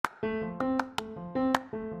Hey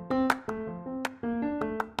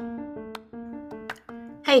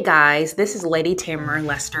guys, this is Lady Tamara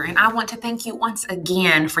Lester, and I want to thank you once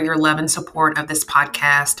again for your love and support of this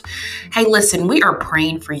podcast. Hey, listen, we are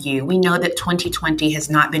praying for you. We know that 2020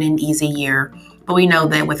 has not been an easy year, but we know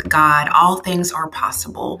that with God, all things are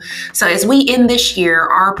possible. So as we end this year,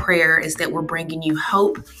 our prayer is that we're bringing you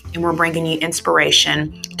hope and we're bringing you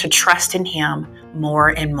inspiration to trust in Him more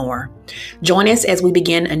and more. Join us as we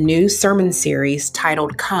begin a new sermon series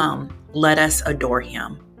titled, Come, Let Us Adore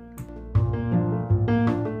Him.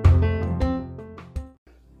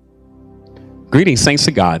 Greetings, saints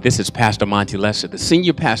of God. This is Pastor Monty Lester, the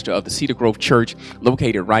senior pastor of the Cedar Grove Church,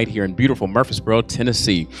 located right here in beautiful Murfreesboro,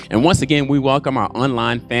 Tennessee. And once again, we welcome our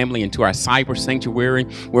online family into our cyber sanctuary,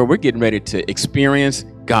 where we're getting ready to experience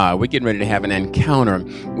God. We're getting ready to have an encounter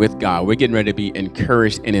with God. We're getting ready to be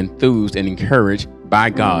encouraged and enthused and encouraged by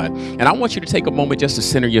God. And I want you to take a moment just to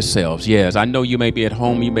center yourselves. Yes, I know you may be at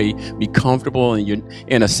home, you may be comfortable, and you're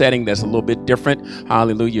in a setting that's a little bit different.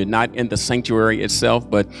 Hallelujah. You're not in the sanctuary itself,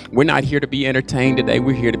 but we're not here to be entertained today.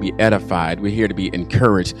 We're here to be edified. We're here to be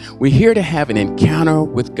encouraged. We're here to have an encounter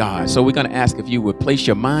with God. So we're going to ask if you would place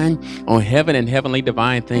your mind on heaven and heavenly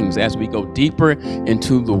divine things as we go deeper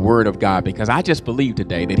into the Word of God, because I just believe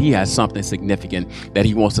today that He has something significant that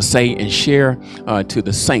He wants to say and share to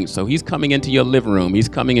the saints. So He's coming into your living room. He's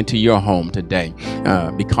coming into your home today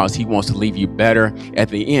because He wants to leave you better at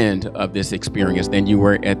the end of this experience than you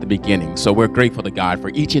were at the beginning. So we're grateful to God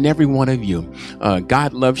for each and every one of you.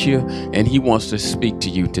 God loves you, and He wants to speak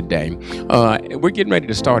to you today. We're getting ready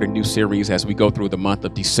to start a new series as we go through the month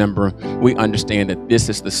of December. We understand that this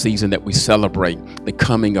is the season that we celebrate the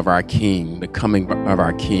coming of our King, the coming of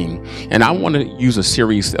our King. And I want to use a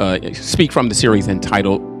series, speak from the series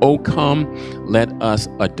entitled, "Oh Come, Let Us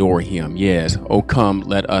Adore Him." Yes, oh come,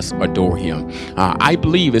 let us adore Him. I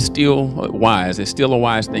believe it's still wise. It's still a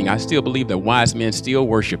wise thing. I still believe that wise men still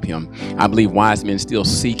worship Him. I believe wise men still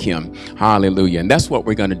seek Him. Hallelujah. And that's what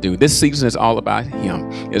we're going to do. This season is all about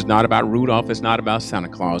Him. It's not about Rudolph. It's not about Santa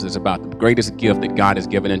Claus. It's about the greatest gift that God has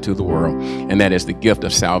given into the world, and that is the gift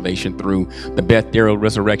of salvation through the death, burial,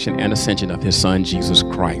 resurrection, and ascension of His Son, Jesus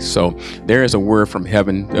Christ. So there is a word from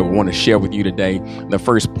heaven that we want to share with you today. The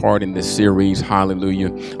first part in this series,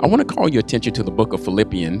 hallelujah. I want to call your attention to the book of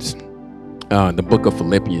Philippians.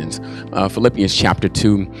 Philippians chapter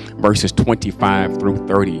 2, verses 25 through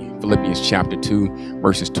 30. Philippians chapter 2,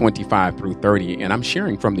 verses 25 through 30. And I'm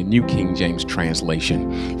sharing from the New King James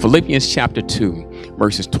translation. Philippians chapter 2,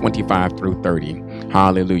 verses 25 through 30.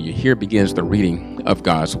 Hallelujah. Here begins the reading of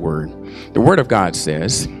God's word. The word of God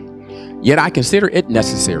says, "Yet I consider it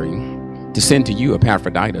necessary to send to you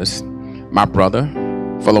Epaphroditus, my brother,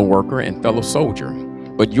 fellow worker, and fellow soldier,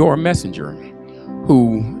 but your messenger,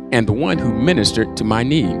 and the one who ministered to my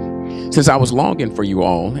need, since I was longing for you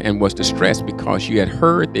all and was distressed because you had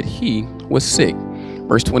heard that he was sick."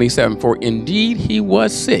 Verse 27, "For indeed he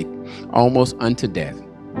was sick, almost unto death.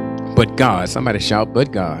 But God," somebody shout,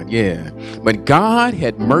 "but God," yeah. "But God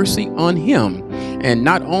had mercy on him, and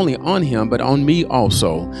not only on him, but on me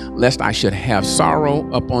also, lest I should have sorrow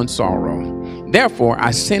upon sorrow. Therefore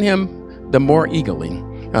I sent him the more eagerly,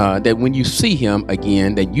 that when you see him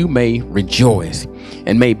again, that you may rejoice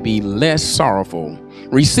and may be less sorrowful.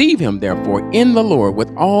 Receive him, therefore, in the Lord with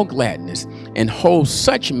all gladness, and hold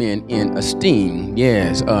such men in esteem.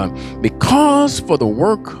 Yes, because for the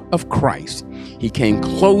work of Christ he came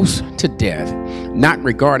close to death, not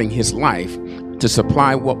regarding his life, to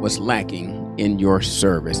supply what was lacking in your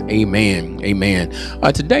service." Amen. Amen.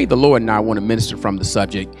 Today, the Lord and I want to minister from the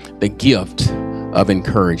subject, the gift of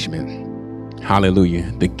encouragement. Hallelujah.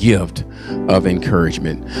 The gift of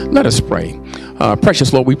encouragement. Let us pray.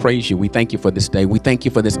 Precious Lord, we praise you. We thank you for this day. We thank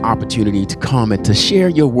you for this opportunity to come and to share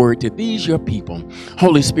your word to these, your people.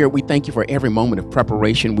 Holy Spirit, we thank you for every moment of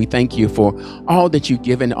preparation. We thank you for all that you've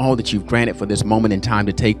given, all that you've granted for this moment in time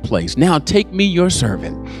to take place. Now take me, your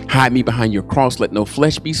servant. Hide me behind your cross. Let no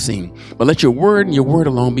flesh be seen, but let your word and your word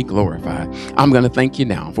alone be glorified. I'm going to thank you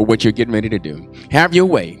now for what you're getting ready to do. Have your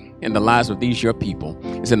way in the lives of these your people.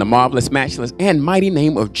 It's in the marvelous, matchless, and mighty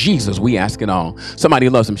name of Jesus we ask it all. Somebody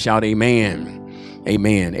loves him, shout amen.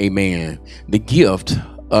 Amen. Amen. The gift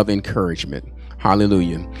of encouragement.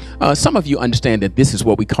 Hallelujah. Some of you understand that this is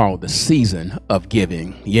what we call the season of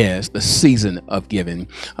giving. Yes, the season of giving.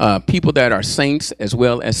 People that are saints as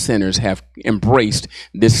well as sinners have embraced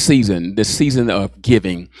this season of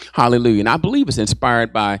giving. Hallelujah. And I believe it's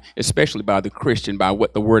inspired by, especially by the Christian, by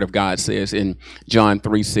what the Word of God says in John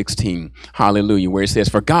 3:16. Hallelujah. Where it says,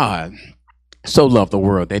 "For God so loved the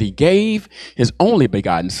world that he gave his only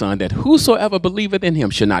begotten Son, that whosoever believeth in him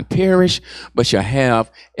shall not perish, but shall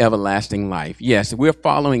have everlasting life. Yes, we're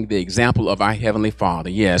following the example of our Heavenly Father.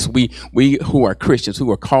 Yes, we who are Christians,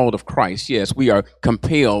 who are called of Christ, yes, we are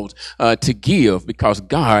compelled to give because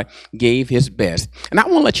God gave his best. And I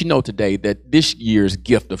want to let you know today that this year's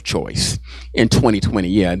gift of choice in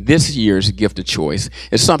 2020, this year's gift of choice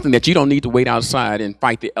is something that you don't need to wait outside and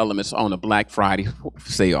fight the elements on a Black Friday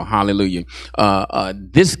sale. Hallelujah.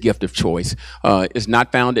 This gift of choice is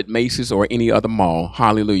not found at Macy's or any other mall.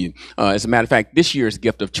 Hallelujah. As a matter of fact, this year's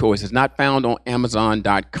gift of choice is not found on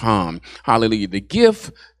Amazon.com. Hallelujah. The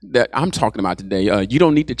gift that I'm talking about today, you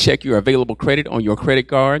don't need to check your available credit on your credit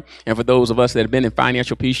card. And for those of us that have been in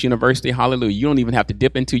Financial Peace University, hallelujah, you don't even have to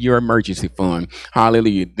dip into your emergency fund.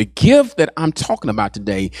 Hallelujah. The gift that I'm talking about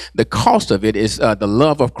today, the cost of it is the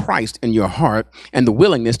love of Christ in your heart and the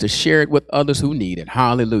willingness to share it with others who need it.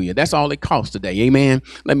 Hallelujah. That's all it costs today. Amen.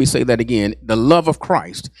 Let me say that again. The love of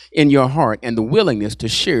Christ in your heart and the willingness to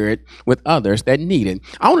share it with others that need it.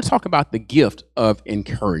 I want to talk about the gift of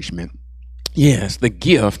encouragement. Yes, the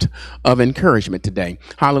gift of encouragement today.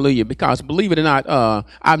 Hallelujah. Because believe it or not,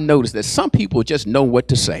 I've noticed that some people just know what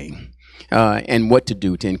to say. And what to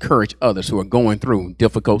do to encourage others who are going through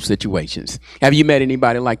difficult situations. Have you met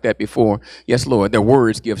anybody like that before? Yes, Lord. Their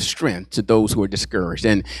words give strength to those who are discouraged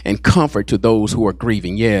and comfort to those who are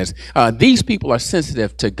grieving. Yes, these people are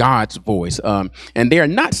sensitive to God's voice, and they are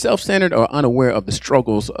not self-centered or unaware of the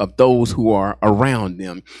struggles of those who are around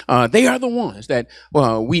them. They are the ones that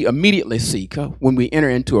we immediately seek when we enter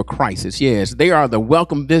into a crisis. Yes, they are the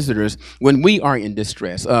welcome visitors when we are in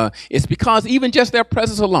distress. It's because even just their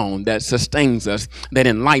presence alone that sustains us, that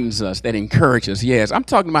enlightens us, that encourages. Yes, I'm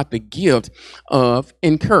talking about the gift of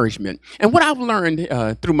encouragement. And what I've learned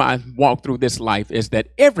through my walk through this life is that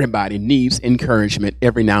everybody needs encouragement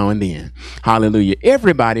every now and then. Hallelujah.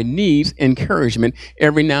 Everybody needs encouragement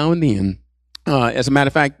every now and then. As a matter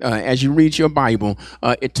of fact, as you read your Bible,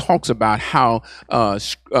 it talks about how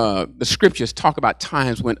the scriptures talk about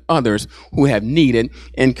times when others who have needed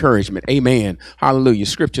encouragement. Amen. Hallelujah.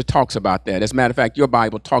 Scripture talks about that. As a matter of fact, your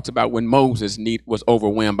Bible talks about when Moses was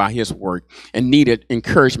overwhelmed by his work and needed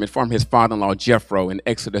encouragement from his father-in-law Jethro in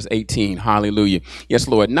Exodus 18. Hallelujah. Yes,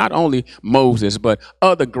 Lord. Not only Moses, but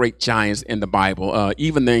other great giants in the Bible,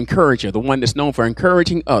 even the encourager, the one that's known for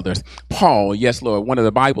encouraging others, Paul. Yes, Lord. One of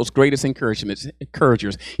the Bible's greatest encouragers.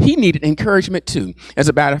 He needed encouragement too. As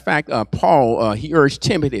a matter of fact, Paul, he urged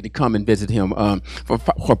Timothy to come and visit him.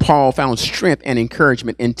 For Paul found strength and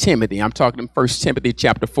encouragement in Timothy. I'm talking in 1 Timothy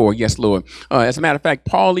chapter 4. Yes, Lord. As a matter of fact,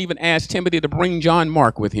 Paul even asked Timothy to bring John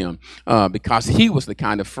Mark with him because he was the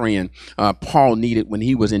kind of friend Paul needed when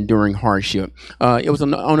he was enduring hardship. It was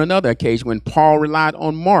on another occasion when Paul relied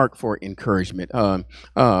on Mark for encouragement. Paul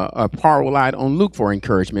relied on Luke for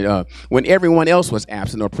encouragement. When everyone else was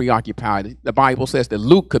absent or preoccupied, the Bible says that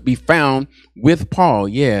Luke could be found with Paul.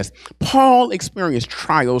 Yes, Paul experienced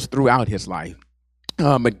trials throughout his life.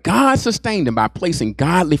 But God sustained him by placing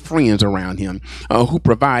godly friends around him who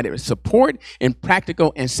provided support in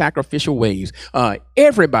practical and sacrificial ways.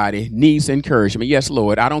 Everybody needs encouragement. Yes,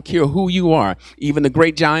 Lord. I don't care who you are. Even the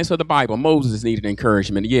great giants of the Bible, Moses needed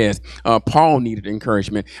encouragement. Yes, Paul needed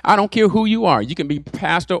encouragement. I don't care who you are. You can be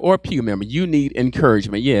pastor or pew member. You need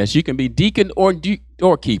encouragement. Yes, you can be deacon or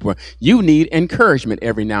doorkeeper. You need encouragement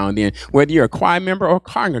every now and then. Whether you're a choir member or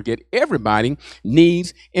congregate, everybody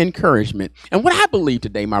needs encouragement. And what I believe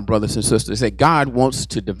today, my brothers and sisters, that God wants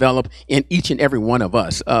to develop in each and every one of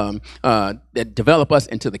us, that develop us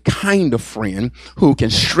into the kind of friend who can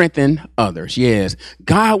strengthen others. Yes,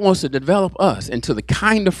 God wants to develop us into the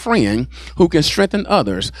kind of friend who can strengthen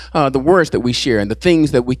others. The words that we share and the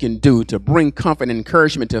things that we can do to bring comfort and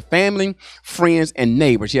encouragement to family, friends, and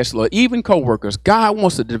neighbors. Yes, Lord, even co-workers. God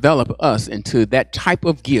wants to develop us into that type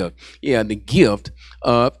of gift. Yeah, the gift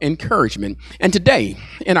of encouragement. And today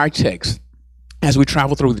in our text, as we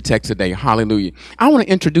travel through the text today, hallelujah, I want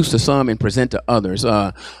to introduce to some and present to others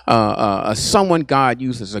someone God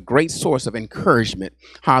uses as a great source of encouragement,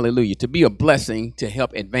 hallelujah, to be a blessing to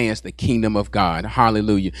help advance the kingdom of God,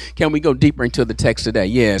 hallelujah. Can we go deeper into the text today?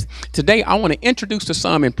 Yes. Today, I want to introduce to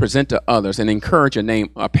some and present to others an encourager named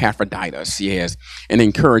Epaphroditus. Yes, an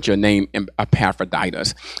encourager named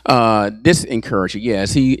Epaphroditus. This encourager,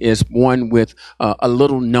 yes, he is one with a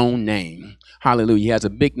little known name. Hallelujah. He has a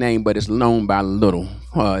big name, but it's known by little.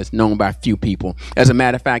 It's known by few people. As a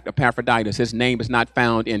matter of fact, Epaphroditus, his name is not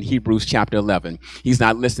found in Hebrews chapter 11. He's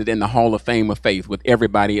not listed in the Hall of Fame of Faith with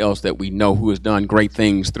everybody else that we know who has done great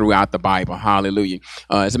things throughout the Bible. Hallelujah.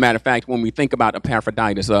 As a matter of fact, when we think about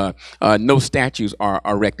Epaphroditus, no statues are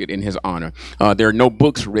erected in his honor. There are no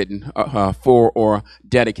books written for or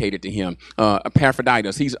dedicated to him.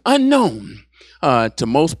 Epaphroditus, he's unknown to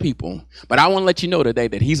most people, but I want to let you know today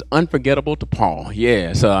that he's unforgettable to Paul.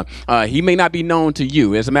 Yes, he may not be known to you.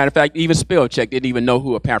 As a matter of fact, even Spellcheck didn't even know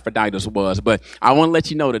who Epaphroditus was, but I want to let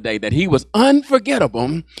you know today that he was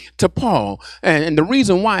unforgettable to Paul. And the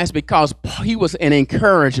reason why is because he was an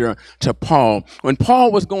encourager to Paul. When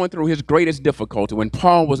Paul was going through his greatest difficulty, when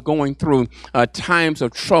Paul was going through times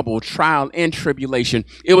of trouble, trial, and tribulation,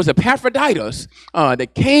 it was Epaphroditus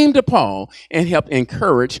that came to Paul and helped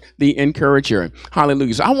encourage the encourager.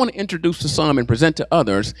 Hallelujah. So I want to introduce to some and present to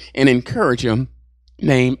others and encourage them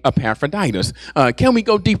named Epaphroditus. Can we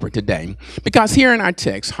go deeper today? Because here in our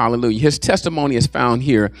text, hallelujah, his testimony is found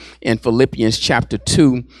here in Philippians chapter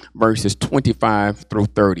 2, verses 25 through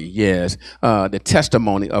 30. Yes, the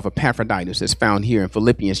testimony of Epaphroditus is found here in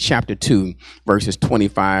Philippians chapter 2, verses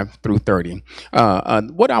 25 through 30.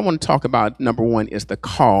 What I want to talk about, number one, is the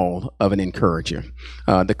call of an encourager.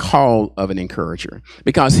 The call of an encourager.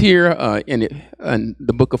 Because here in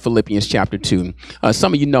the book of Philippians chapter 2,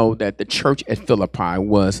 some of you know that the church at Philippi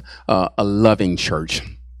was a loving church.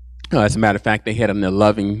 As a matter of fact, they had a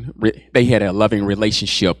loving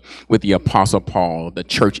relationship with the Apostle Paul, the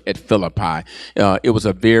church at Philippi. It was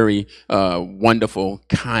a very wonderful,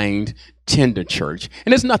 kind, tender church.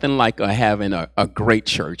 And it's nothing like having a great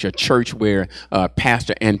church, a church where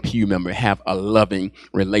pastor and pew member have a loving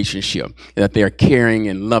relationship, that they're caring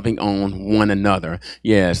and loving on one another.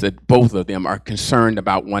 Yes, that both of them are concerned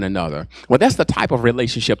about one another. Well, that's the type of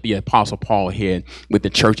relationship the Apostle Paul had with the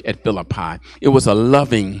church at Philippi. It was a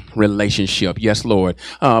loving relationship. Yes, Lord.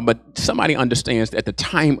 But somebody understands that at the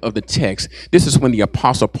time of the text, this is when the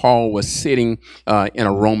Apostle Paul was sitting in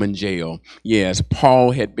a Roman jail. Yes,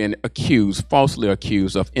 Paul had been falsely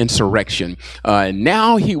accused of insurrection.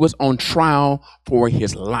 Now he was on trial for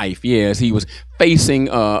his life. Yes, he was facing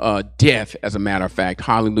death, as a matter of fact.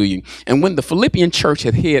 Hallelujah. And when the Philippian church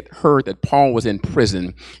had heard that Paul was in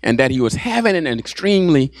prison and that he was having an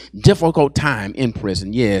extremely difficult time in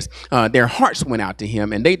prison, yes, their hearts went out to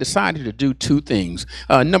him, and they decided to do two things.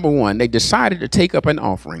 Number one, they decided to take up an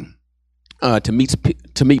offering to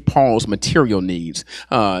meet Paul's material needs.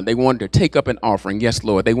 They wanted to take up an offering. Yes,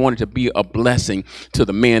 Lord. They wanted to be a blessing to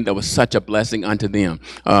the man that was such a blessing unto them.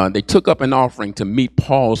 They took up an offering to meet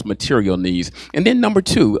Paul's material needs. And then number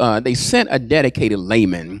two, they sent a dedicated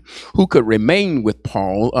layman who could remain with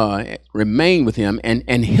Paul, remain with him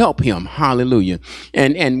and help him. Hallelujah.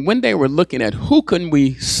 And when they were looking at who can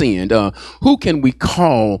we send, who can we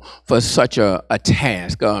call for such a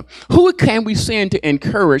task, who can we send to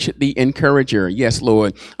encourage the encourager? Yes,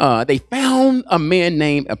 Lord. They found a man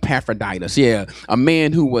named Epaphroditus. Yeah, a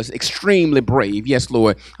man who was extremely brave. Yes,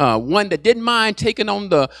 Lord. One that didn't mind taking on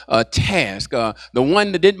the task. The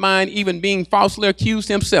one that didn't mind even being falsely accused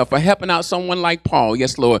himself for helping out someone like Paul.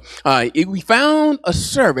 Yes, Lord. We found a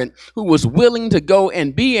servant who was willing to go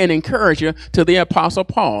and be an encourager to the Apostle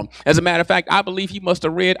Paul. As a matter of fact, I believe he must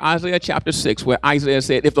have read Isaiah chapter 6, where Isaiah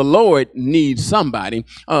said, if the Lord needs somebody,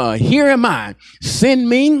 here am I. Send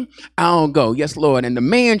me, I'll go. Yes, Lord. And the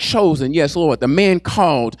man chosen, yes, Lord, the man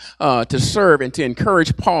called to serve and to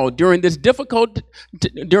encourage Paul during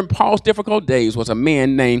Paul's difficult days was a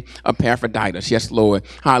man named Epaphroditus. Yes, Lord.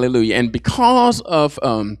 Hallelujah. And because of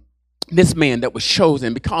this man that was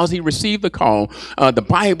chosen, because he received the call, the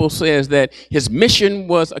Bible says that his mission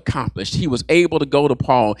was accomplished. He was able to go to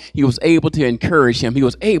Paul. He was able to encourage him. He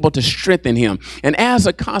was able to strengthen him. And as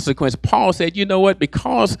a consequence, Paul said, you know what?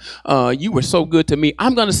 Because you were so good to me,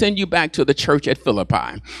 I'm going to send you back to the church at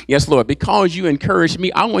Philippi. Yes, Lord. Because you encouraged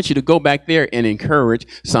me, I want you to go back there and encourage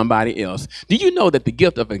somebody else. Do you know that the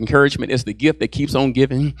gift of encouragement is the gift that keeps on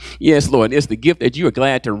giving? Yes, Lord. It's the gift that you are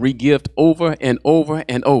glad to re-gift over and over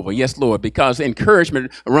and over. Yes, Lord, because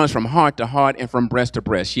encouragement runs from heart to heart and from breast to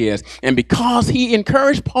breast. Yes. And because he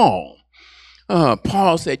encouraged Paul,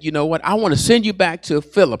 Paul said, you know what? I want to send you back to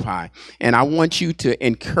Philippi, and I want you to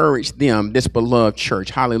encourage them, this beloved church.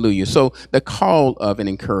 Hallelujah. So the call of an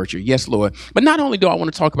encourager. Yes, Lord. But not only do I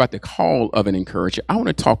want to talk about the call of an encourager, I want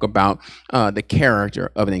to talk about the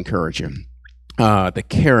character of an encourager. The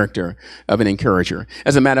character of an encourager.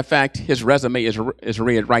 As a matter of fact, his resume is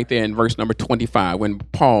read right there in verse number 25 when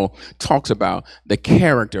Paul talks about the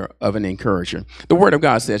character of an encourager. The word of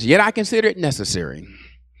God says, yet I consider it necessary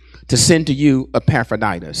to send to you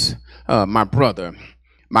Epaphroditus, my brother,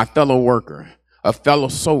 my fellow worker, a fellow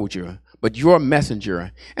soldier, but your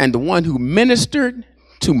messenger and the one who ministered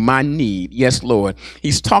to my need. Yes, Lord.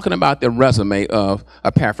 He's talking about the resume of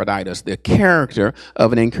Epaphroditus, the character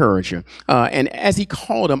of an encourager. And as he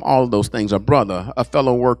called him all of those things, a brother, a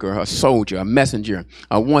fellow worker, a soldier, a messenger,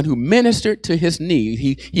 one who ministered to his need,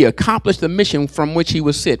 he accomplished the mission from which he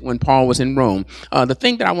was sent when Paul was in Rome. The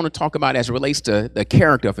thing that I want to talk about as it relates to the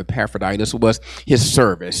character of Epaphroditus was his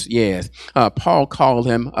service. Yes. Paul called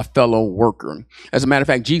him a fellow worker. As a matter of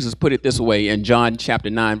fact, Jesus put it this way in John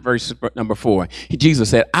chapter 9, verse number 4.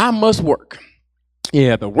 Jesus said, I must work.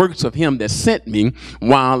 Yeah, the works of him that sent me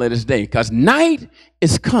while it is day, because night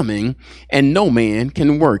is coming and no man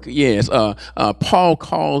can work. Yes, Paul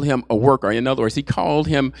called him a worker. In other words, he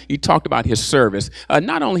talked about his service.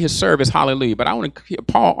 Not only his service, hallelujah, but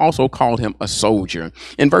Paul also called him a soldier.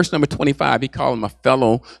 In verse number 25, he called him a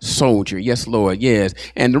fellow soldier. Yes, Lord, yes.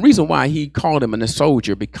 And the reason why he called him a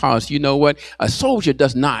soldier, because you know what? A soldier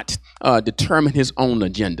does not determine his own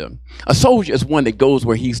agenda. A soldier is one that goes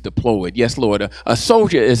where he's deployed. Yes, Lord. A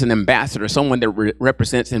soldier is an ambassador, someone that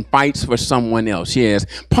represents and fights for someone else. Yes.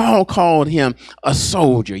 Paul called him a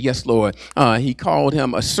soldier. Yes, Lord. He called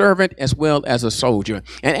him a servant as well as a soldier.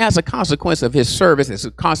 And as a consequence of his service, as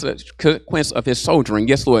a consequence of his soldiering,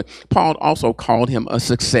 yes, Lord, Paul also called him a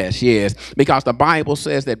success. Yes, because the Bible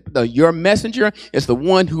says that your messenger is the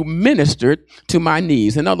one who ministered to my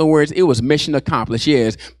needs. In other words, it was mission accomplished.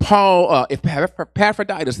 Yes, Paul,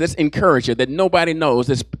 Epaphroditus, this encourager that nobody knows,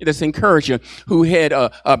 this encourager who had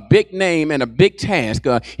a big name and a big task,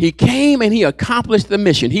 he came and he accomplished the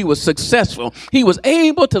mission. He was successful. He was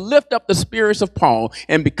able to lift up the spirits of Paul.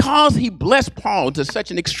 And because he blessed Paul to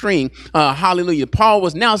such an extreme, hallelujah, Paul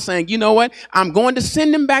was now saying, you know what? I'm going to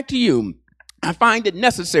send him back to you. I find it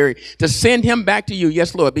necessary to send him back to you.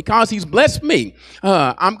 Yes, Lord, because he's blessed me.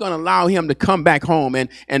 I'm going to allow him to come back home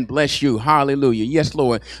and bless you. Hallelujah. Yes,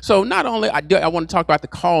 Lord. So not only I want to talk about the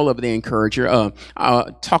call of the encourager,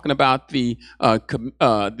 talking about the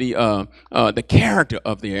character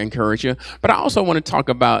of the encourager, but I also want to talk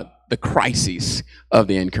about the crises of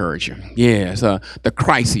the encourager. Yes, the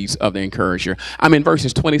crises of the encourager. I'm in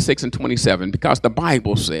verses 26 and 27 because the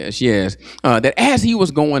Bible says, yes, that as he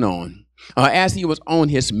was going on, as he was on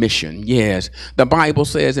his mission, yes, the Bible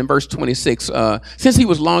says in verse 26, since he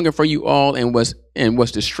was longing for you all and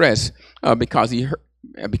was distressed because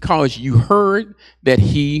you heard that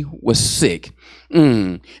he was sick.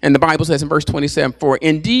 And the Bible says in verse 27, for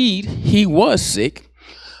indeed he was sick,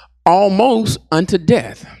 almost unto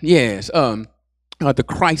death. Yes. The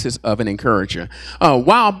crisis of an encourager.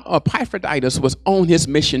 While Epaphroditus was on his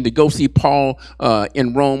mission to go see Paul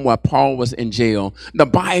in Rome while Paul was in jail, the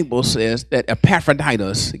Bible says that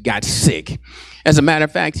Epaphroditus got sick. As a matter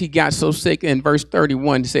of fact, he got so sick in verse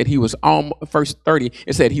 31, it said he was verse 30,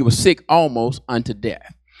 it said he was sick almost unto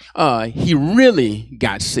death. He really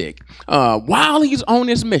got sick. While he's on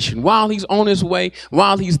his mission, while he's on his way,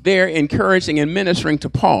 while he's there encouraging and ministering to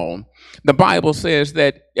Paul, the Bible says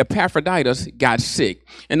that Epaphroditus got sick.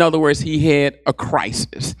 In other words, he had a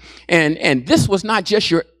crisis. And this was not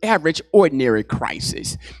just your average, ordinary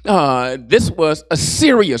crisis. This was a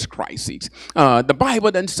serious crisis. The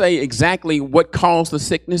Bible doesn't say exactly what caused the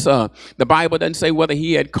sickness. The Bible doesn't say whether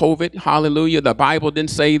he had COVID. Hallelujah. The Bible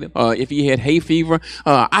didn't say if he had hay fever.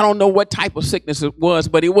 I don't know what type of sickness it was,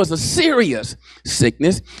 but it was a serious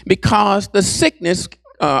sickness because the sickness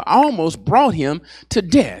almost brought him to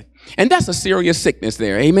death. And that's a serious sickness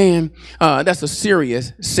there. Amen. That's a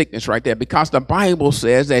serious sickness right there because the Bible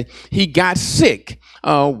says that he got sick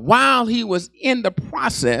while he was in the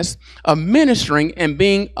process of ministering and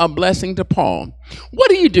being a blessing to Paul. What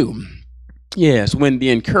do you do? Yes, when the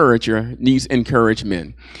encourager needs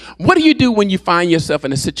encouragement. What do you do when you find yourself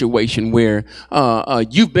in a situation where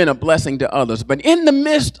you've been a blessing to others, but in the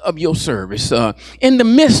midst of your service, in the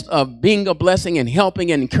midst of being a blessing and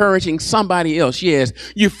helping and encouraging somebody else, yes,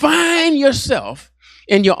 you find yourself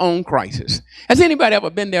in your own crisis? Has anybody ever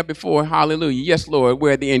been there before? Hallelujah. Yes, Lord,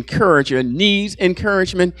 where the encourager needs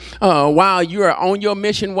encouragement while you are on your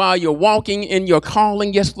mission, while you're walking in your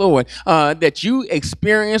calling. Yes, Lord, that you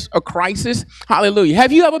experience a crisis. Hallelujah.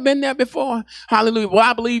 Have you ever been there before? Hallelujah. Well,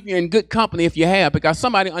 I believe you're in good company if you have, because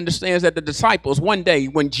somebody understands that the disciples one day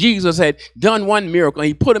when Jesus had done one miracle,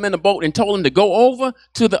 he put them in the boat and told them to go over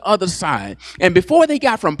to the other side. And before they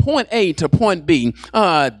got from point A to point B,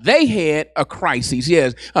 they had a crisis.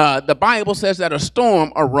 Yes, the Bible says that a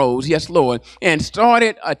storm arose, yes, Lord, and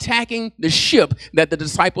started attacking the ship that the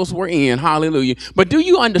disciples were in. Hallelujah. But do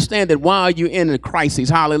you understand that while you're in a crisis,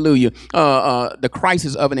 hallelujah, the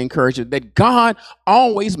crisis of an encourager, that God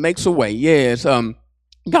always makes a way? Yes.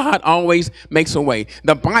 God always makes a way.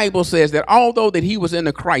 The Bible says that although that he was in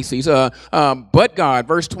a crisis, but God,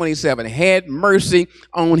 verse 27, had mercy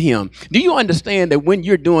on him. Do you understand that when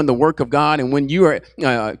you're doing the work of God and when you are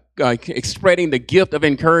spreading the gift of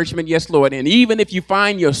encouragement, yes, Lord, and even if you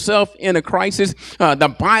find yourself in a crisis,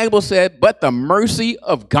 the Bible said, but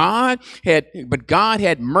God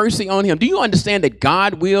had mercy on him. Do you understand that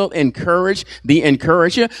God will encourage the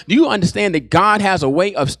encourager? Do you understand that God has a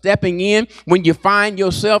way of stepping in when you find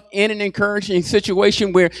yourself in an encouraging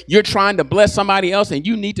situation where you're trying to bless somebody else and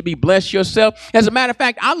you need to be blessed yourself? As a matter of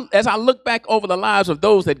fact, as I look back over the lives of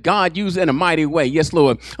those that God used in a mighty way, yes,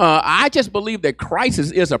 Lord, I just believe that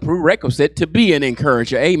crisis is a prerequisite to be an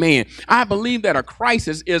encourager. Amen. I believe that a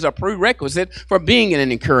crisis is a prerequisite for being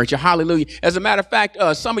an encourager. Hallelujah. As a matter of fact,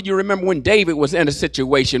 some of you remember when David was in a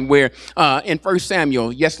situation where in 1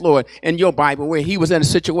 Samuel, yes, Lord, in your Bible, where he was in a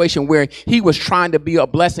situation where he was trying to be a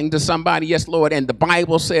blessing to somebody. Yes, Lord. And the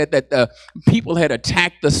Bible said that the people had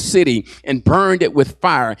attacked the city and burned it with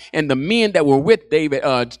fire. And the men that were with David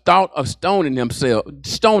thought of stoning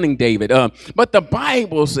David. But the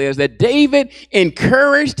Bible says that David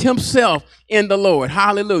encouraged himself in the Lord.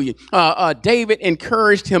 Hallelujah. David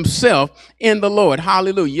encouraged himself in the Lord.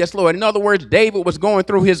 Hallelujah. Yes, Lord. In other words, David was going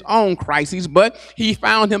through his own crises, but he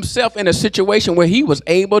found himself in a situation where he was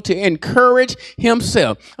able to encourage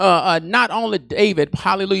himself. Not only David,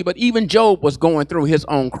 hallelujah, but even Job was going through his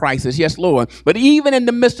own crisis. Yes, Lord. But even in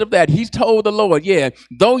the midst of that, he told the Lord, yeah,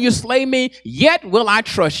 though you slay me, yet will I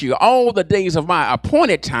trust you. All the days of my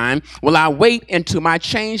appointed time will I wait until my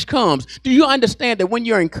change comes. Do you understand that when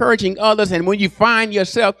you're encouraging others and when you find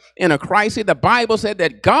yourself in a crisis, the Bible said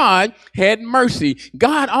that God had mercy.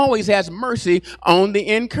 God always has mercy on the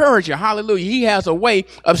encourager. Hallelujah. He has a way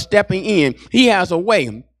of stepping in. He has a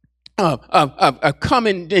way of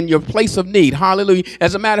coming in your place of need. Hallelujah.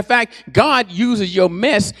 As a matter of fact, God uses your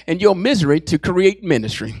mess and your misery to create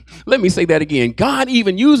ministry. Let me say that again. God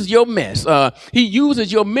even uses your mess. He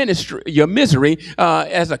uses your misery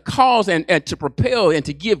as a cause and to propel and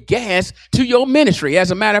to give gas to your ministry. As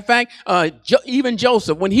a matter of fact, even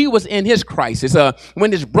Joseph, when he was in his crisis,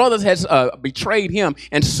 when his brothers had betrayed him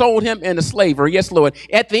and sold him into slavery, yes, Lord,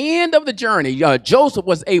 at the end of the journey, Joseph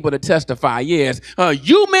was able to testify, yes,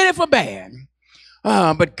 you meant it for bad.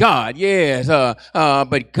 But God, yes,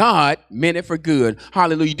 but God meant it for good.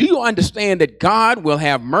 Hallelujah. Do you understand that God will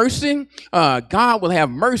have mercy? God will have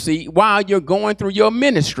mercy while you're going through your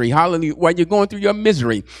ministry. Hallelujah. While you're going through your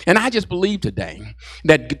misery. And I just believe today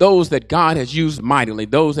that those that God has used mightily,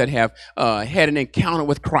 those that have had an encounter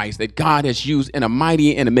with Christ, that God has used in a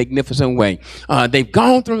mighty and a magnificent way, they've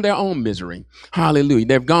gone through their own misery. Hallelujah.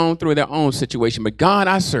 They've gone through their own situation. But God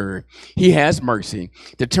I serve, he has mercy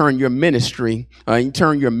to turn your ministry, you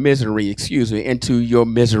turn your misery, into your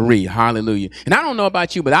misery. Hallelujah. And I don't know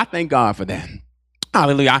about you, but I thank God for that.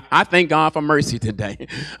 Hallelujah. I thank God for mercy today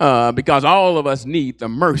because all of us need the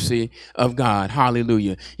mercy of God.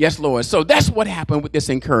 Hallelujah. Yes, Lord. So that's what happened with this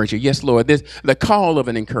encourager. Yes, Lord. The call of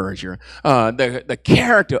an encourager, the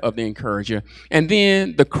character of the encourager, and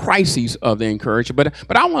then the crises of the encourager. But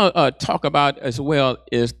I want to talk about as well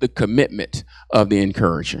is the commitment of the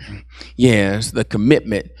encourager. Yes, the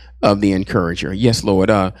commitment of the encourager. Yes, Lord.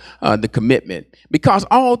 The commitment. Because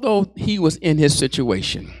although he was in his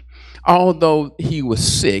situation, although he was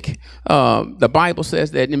sick, the Bible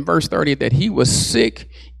says that in verse 30 that he was sick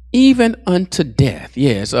even unto death.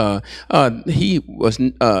 Yes, he was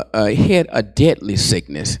had a deadly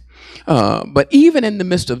sickness. But even in the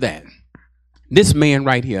midst of that, this man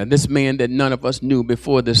right here, this man that none of us knew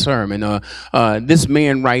before the sermon, this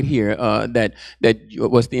man right here that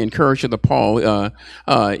was the encourager of Paul,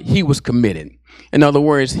 he was committed. In other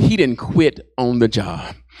words, he didn't quit on the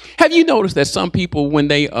job. Have you noticed that some people, when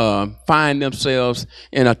they find themselves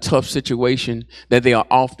in a tough situation, that they are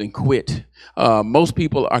often quit? Most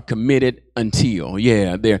people are committed until,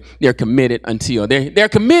 they're committed until they're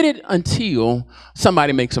committed until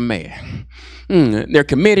somebody makes them mad. They're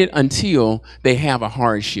committed until they have a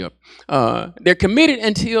hardship. They're committed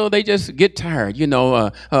until they just get tired.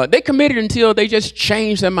 They're committed until they just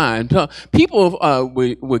change their mind. People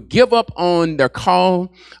would give up on their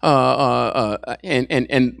call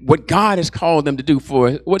and what God has called them to do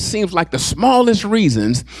for what seems like the smallest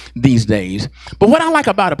reasons these days. But what I like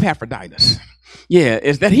about Epaphroditus,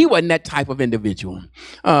 is that he wasn't that type of individual.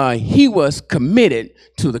 He was committed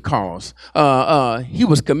to the cause. He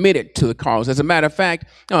was committed to the cause. As a matter of fact,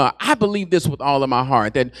 I believe this with all of my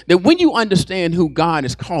heart, that when you understand who God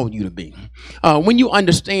has called you to be, when you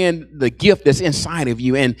understand the gift that's inside of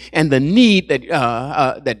you and the need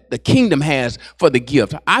that the kingdom has for the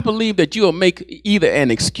gift, I believe that you'll make either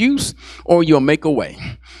an excuse or you'll make a way.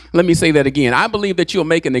 Let me say that again. I believe that you'll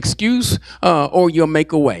make an excuse or you'll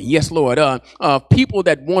make a way. Yes, Lord. People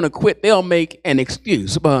that want to quit, they'll make an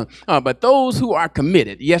excuse. But those who are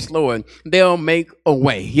committed, yes, Lord, they'll make a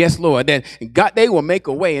way. Yes, Lord. That God, they will make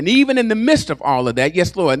a way. And even in the midst of all of that,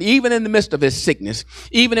 yes, Lord, even in the midst of his sickness,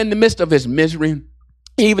 even in the midst of his misery,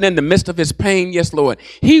 even in the midst of his pain, yes, Lord,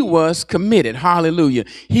 he was committed. Hallelujah.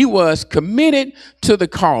 He was committed to the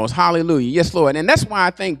cause. Hallelujah. Yes, Lord. And that's why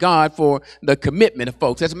I thank God for the commitment of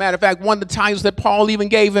folks. As a matter of fact, one of the titles that Paul even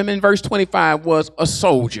gave him in verse 25 was a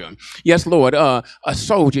soldier. Yes, Lord. A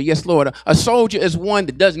soldier. Yes, Lord. A soldier is one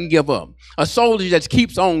that doesn't give up. A soldier that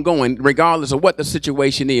keeps on going regardless of what the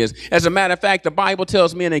situation is. As a matter of fact, the Bible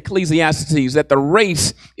tells me in Ecclesiastes that the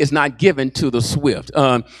race is not given to the swift.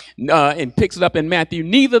 And picks it up in Matthew.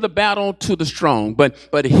 Neither the battle to the strong,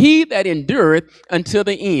 but he that endureth until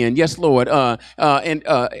the end. Yes, Lord.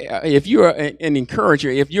 If you're an encourager,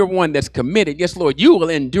 if you're one that's committed, yes, Lord, you will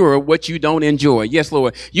endure what you don't enjoy. Yes,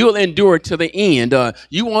 Lord, you'll endure to the end.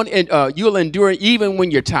 You'll endure even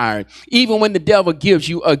when you're tired, even when the devil gives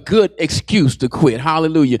you a good excuse to quit.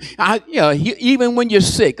 Hallelujah. Even when you're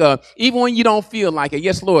sick, even when you don't feel like it.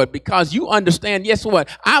 Yes, Lord, because you understand. Yes, what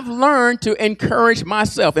I've learned to encourage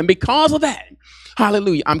myself, and because of that,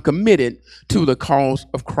 hallelujah, I'm committed to the cause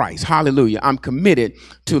of Christ. Hallelujah, I'm committed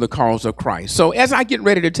to the cause of Christ. So as I get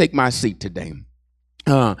ready to take my seat today,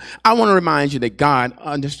 I want to remind you that God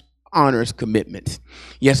honors commitment.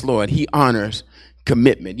 Yes, Lord, he honors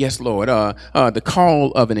commitment. Yes, Lord, the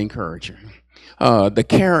call of an encourager, the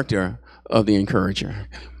character of the encourager,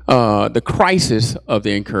 the crisis of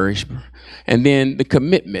the encourager, and then the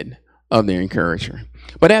commitment of the encourager.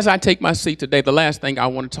 But as I take my seat today, the last thing I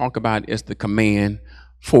want to talk about is the command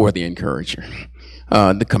for the encourager.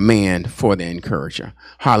 The command for the encourager.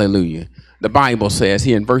 Hallelujah. The Bible says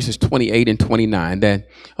here in verses 28 and 29 that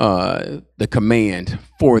the command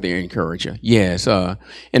for the encourager. Yes.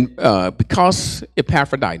 Because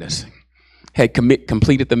Epaphroditus had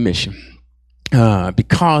completed the mission,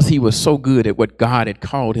 because he was so good at what God had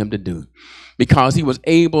called him to do, because he was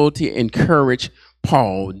able to encourage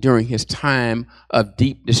Paul during his time of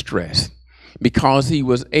deep distress, because he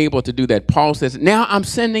was able to do that, Paul says, now I'm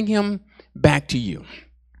sending him back to you.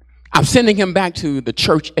 I'm sending him back to the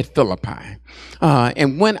church at Philippi.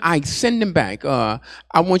 And when I send him back, I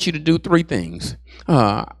want you to do three things.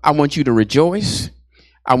 I want you to rejoice.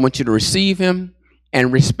 I want you to receive him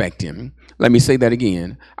and respect him. Let me say that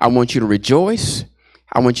again. I want you to rejoice.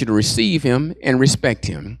 I want you to receive him and respect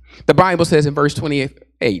him. The Bible says in verse 28,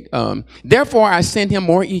 therefore I send him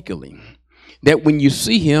more eagerly, that when you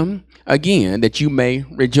see him again, that you may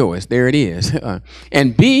rejoice. There it is.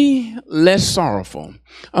 And be less sorrowful.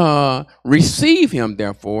 Receive him,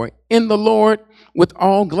 therefore, in the Lord with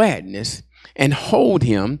all gladness, and hold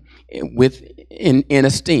him in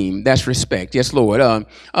esteem. That's respect. Yes, Lord.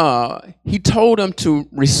 He told them to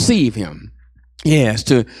receive him. Yes,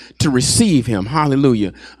 to receive him.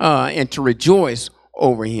 Hallelujah. And to rejoice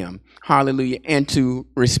over him. Hallelujah. And to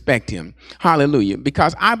respect him. Hallelujah.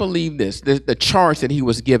 Because I believe the charge that he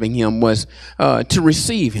was giving him was to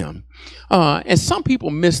receive him. And some people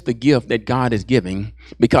miss the gift that God is giving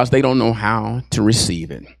because they don't know how to receive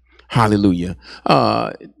it. Hallelujah.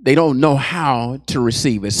 They don't know how to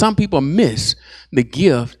receive it. Some people miss the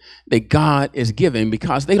gift that God is giving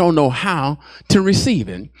because they don't know how to receive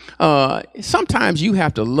it. Sometimes you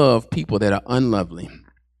have to love people that are unlovely.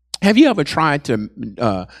 Have you ever tried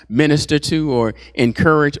to minister to or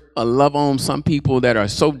encourage or love on some people that are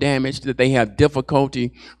so damaged that they have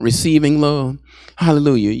difficulty receiving love?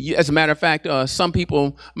 Hallelujah. As a matter of fact, some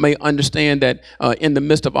people may understand that in the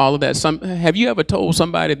midst of all of that, have you ever told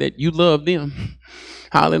somebody that you love them?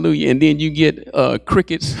 Hallelujah. And then you get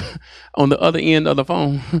crickets on the other end of the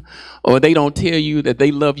phone, or they don't tell you that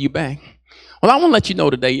they love you back. Well, I want to let you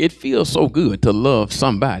know today, it feels so good to love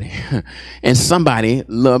somebody and somebody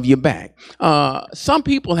love you back. Some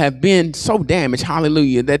people have been so damaged,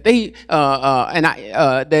 hallelujah, that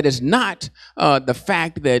that is not the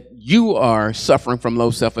fact that you are suffering from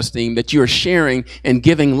low self-esteem, that you're sharing and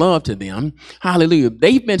giving love to them. Hallelujah.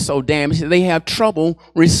 They've been so damaged that they have trouble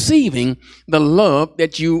receiving the love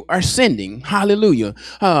that you are sending. Hallelujah.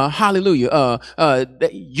 Hallelujah.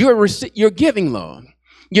 You're giving love.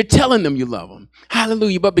 You're telling them you love them.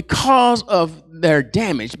 Hallelujah. But because of their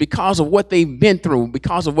damage, because of what they've been through,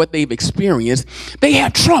 because of what they've experienced, they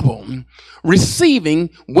have trouble receiving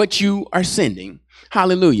what you are sending.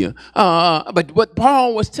 Hallelujah. But what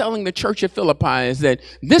Paul was telling the church at Philippi is that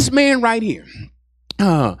this man right here,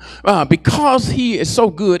 because he is so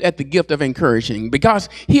good at the gift of encouraging, because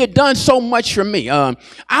he had done so much for me.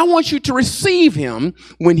 I want you to receive him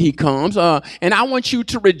when he comes, and I want you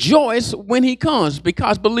to rejoice when he comes,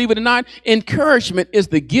 because believe it or not, encouragement is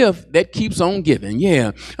the gift that keeps on giving.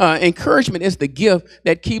 Yeah, encouragement is the gift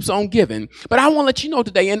that keeps on giving. But I want to let you know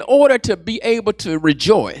today, in order to be able to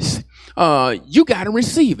rejoice, you got to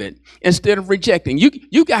receive it instead of rejecting.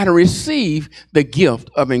 You got to receive the gift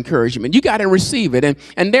of encouragement. You got to receive it.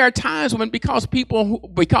 And there are times when, because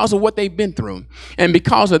of what they've been through and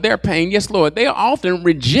because of their pain, yes, Lord, they often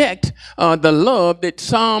reject the love that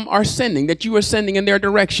some are sending, that you are sending in their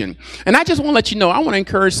direction. And I just want to let you know, I want to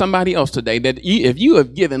encourage somebody else today that if you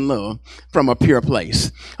have given love from a pure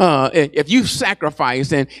place, if you've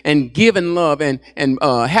sacrificed and given love and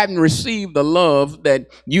haven't received the love that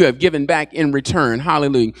you have given back in return,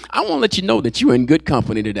 hallelujah, I want to let you know that you're in good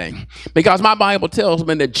company today, because my Bible tells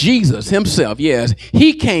me that Jesus himself, yes,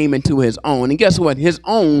 he came into his own, and guess what? His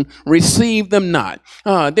own received them not.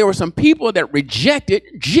 There were some people that rejected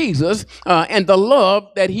Jesus and the love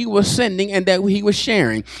that he was sending and that he was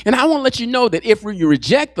sharing. And I want to let you know that if you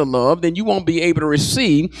reject the love, then you won't be able to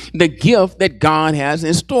receive the gift that God has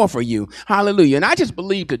in store for you. Hallelujah. And I just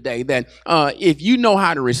believe today that if you know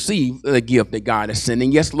how to receive the gift that God is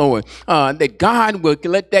sending, yes, Lord, that God will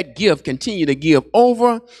let that gift continue to give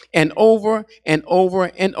over and over and over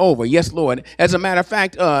and over. Yes, Lord. As a matter of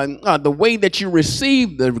fact, the way that you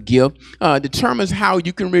receive the gift determines how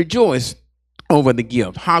you can rejoice over the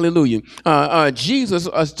gift. Hallelujah. Jesus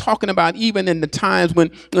was talking about even in the times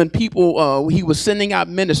when people, he was sending out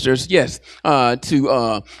ministers, yes,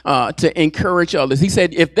 to encourage others. He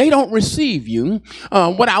said, if they don't receive you,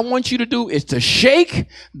 what I want you to do is to shake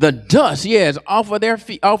the dust, yes, off of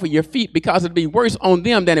your feet, because it'd be worse on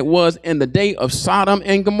them than it was in the day of Sodom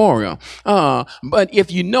and Gomorrah. But if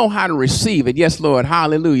you know how to receive it, yes, Lord,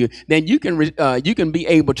 hallelujah, then you can be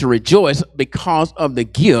able to rejoice because of the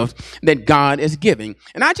gift that God is giving.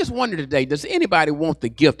 And I just wonder today, does anybody want the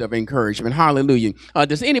gift of encouragement? Hallelujah.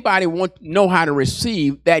 Does anybody know how to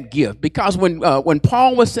receive that gift? Because when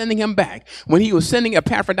Paul was sending him back, when he was sending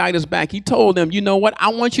Epaphroditus back, he told them, you know what? I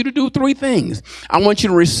want you to do three things. I want you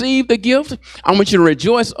to receive the gift. I want you to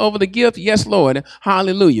rejoice over the gift. Yes, Lord.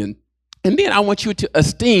 Hallelujah. And then I want you to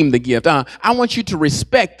esteem the gift. I want you to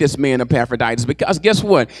respect this man Epaphroditus, because guess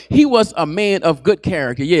what? He was a man of good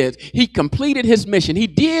character. Yes, he completed his mission. He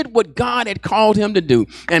did what God had called him to do.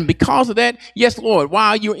 And because of that, yes, Lord,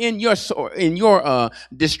 while you're in your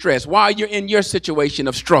distress, while you're in your situation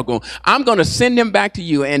of struggle, I'm going to send him back to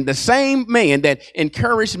you. And the same man that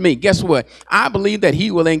encouraged me, guess what? I believe that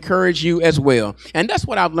he will encourage you as well. And that's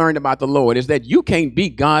what I've learned about the Lord, is that you can't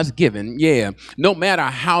beat God's given. Yeah, no matter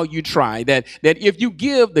how you try. That if you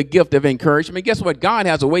give the gift of encouragement, guess what? God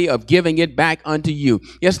has a way of giving it back unto you.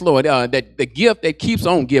 Yes, Lord, that the gift that keeps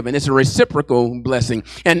on giving, it's a reciprocal blessing.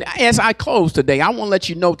 And as I close today, I want to let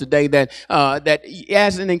you know today that that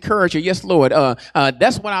as an encourager, yes, Lord,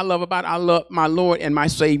 that's what I love about my Lord and my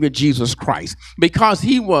Savior, Jesus Christ, because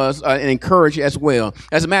he was an encourager as well.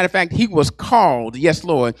 As a matter of fact, he was called, yes,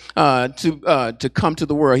 Lord, to come to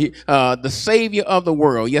the world. The Savior of the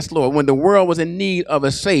world, yes, Lord, when the world was in need of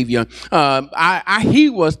a Savior, he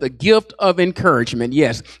was the gift of encouragement.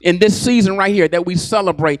 Yes, in this season right here that we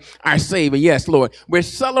celebrate our Savior. Yes, Lord, we're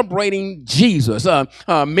celebrating Jesus,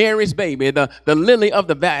 Mary's baby, the lily of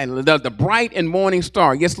the valley, the bright and morning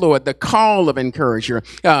star. Yes, Lord, the call of encourager.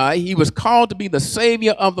 He was called to be the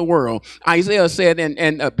Savior of the world. Isaiah said,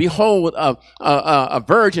 and behold, a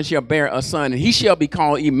virgin shall bear a son, and he shall be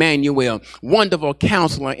called Emmanuel, Wonderful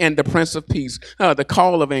Counselor, and the Prince of Peace. The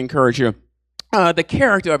call of encourager. The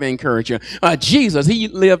character of encourager. Jesus, he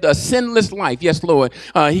lived a sinless life. Yes, Lord.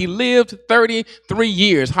 He lived 33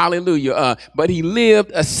 years. Hallelujah. But he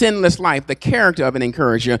lived a sinless life, the character of an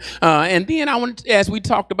encourager. And then I want, as we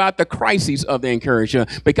talked about the crises of the encourager,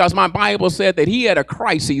 because my Bible said that he had a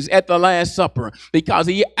crisis at the Last Supper, because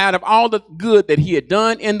out of all the good that he had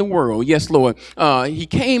done in the world, yes, Lord, he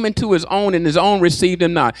came into his own, and his own received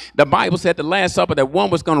him not. The Bible said at the Last Supper that one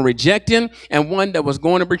was going to reject him and one that was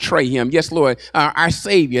going to betray him. Yes, Lord. Our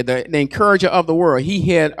Savior, the encourager of the world, he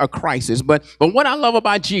had a crisis. But what I love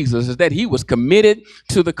about Jesus is that he was committed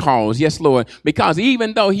to the cause. Yes, Lord, because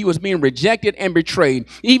even though he was being rejected and betrayed,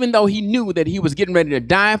 even though he knew that he was getting ready to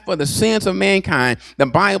die for the sins of mankind, the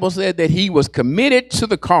Bible said that he was committed to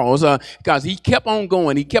the cause, because he kept on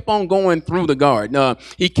going. He kept on going through the garden.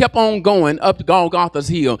 He kept on going up to Golgotha's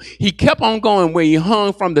hill. He kept on going where he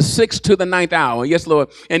hung from the 6th to the 9th hour. Yes, Lord.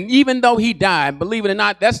 And even though he died, believe it or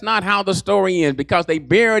not, that's not how the story friends because they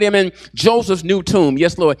buried him in Joseph's new tomb.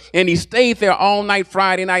 Yes, Lord. And he stayed there all night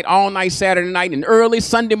Friday night, all night Saturday night, and early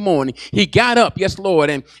Sunday morning. He got up, yes, Lord,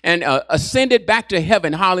 and ascended back to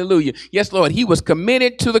heaven. Hallelujah. Yes, Lord. He was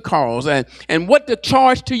committed to the cause. And what the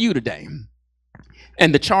charge to you today?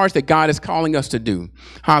 And the charge that God is calling us to do,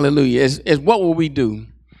 hallelujah, is what will we do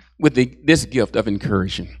with this gift of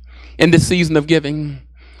encouragement? In this season of giving,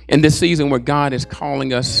 in this season where God is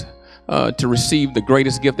calling us to receive the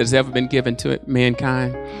greatest gift that's ever been given to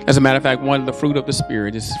mankind. As a matter of fact, one of the fruit of the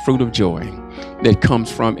Spirit is fruit of joy that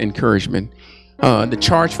comes from encouragement. The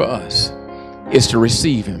charge for us is to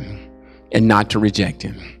receive him and not to reject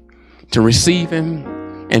him. To receive him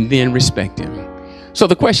and then respect him. So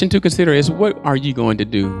the question to consider is, what are you going to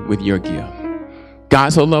do with your gift?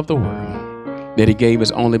 God so loved the world that he gave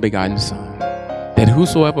his only begotten Son, that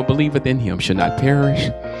whosoever believeth in him shall not perish,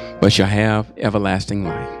 but shall have everlasting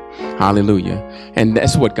life. Hallelujah. And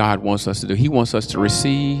that's what God wants us to do. He wants us to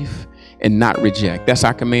receive and not reject. That's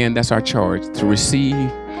our command. That's our charge, to receive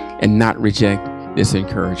and not reject this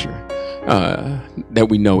encourager that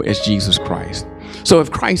we know as Jesus Christ. So if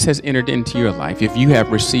Christ has entered into your life, if you have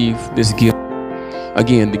received this gift,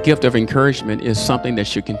 again, the gift of encouragement is something that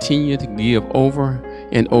should continue to give over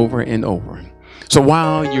and over and over. So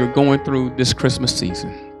while you're going through this Christmas season,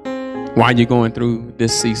 while you're going through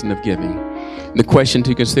this season of giving, the question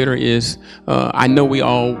to consider is, I know we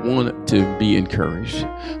all want to be encouraged,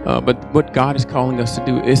 but what God is calling us to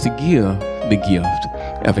do is to give the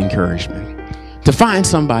gift of encouragement, to find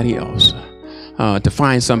somebody else, to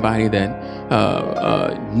find somebody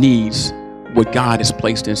that needs what God has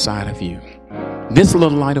placed inside of you. This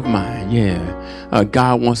little light of mine,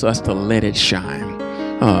 God wants us to let it shine.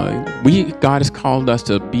 God has called us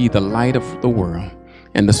to be the light of the world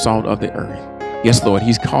and the salt of the earth. Yes, Lord,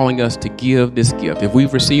 he's calling us to give this gift. If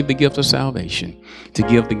we've received the gift of salvation, to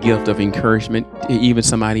give the gift of encouragement to even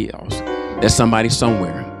somebody else, that somebody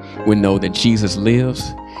somewhere will know that Jesus lives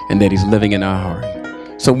and that he's living in our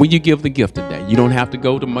heart. So when you give the gift today, you don't have to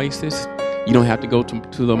go to Macy's. You don't have to go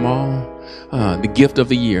to the mall. The gift of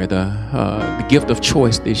the year, the gift of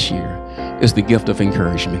choice this year is the gift of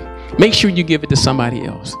encouragement. Make sure you give it to somebody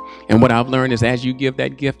else. And what I've learned is, as you give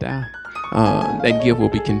that gift out, that gift will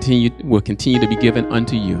continue to be given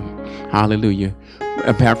unto you. Hallelujah.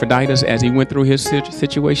 Epaphroditus, as he went through his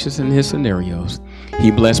situations and his scenarios, he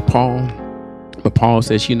blessed Paul. But Paul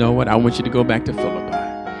says, you know what? I want you to go back to Philippi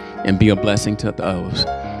and be a blessing to others.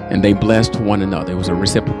 And they blessed one another. It was a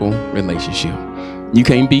reciprocal relationship. You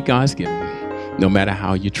can't beat God's giving, no matter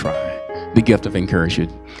how you try. The gift of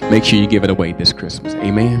encouragement. Make sure you give it away this Christmas.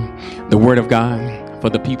 Amen. The word of God for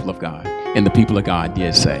the people of God. And the people of God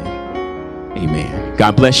did say, amen.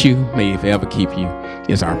 God bless you. May he forever keep you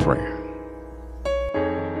is our prayer.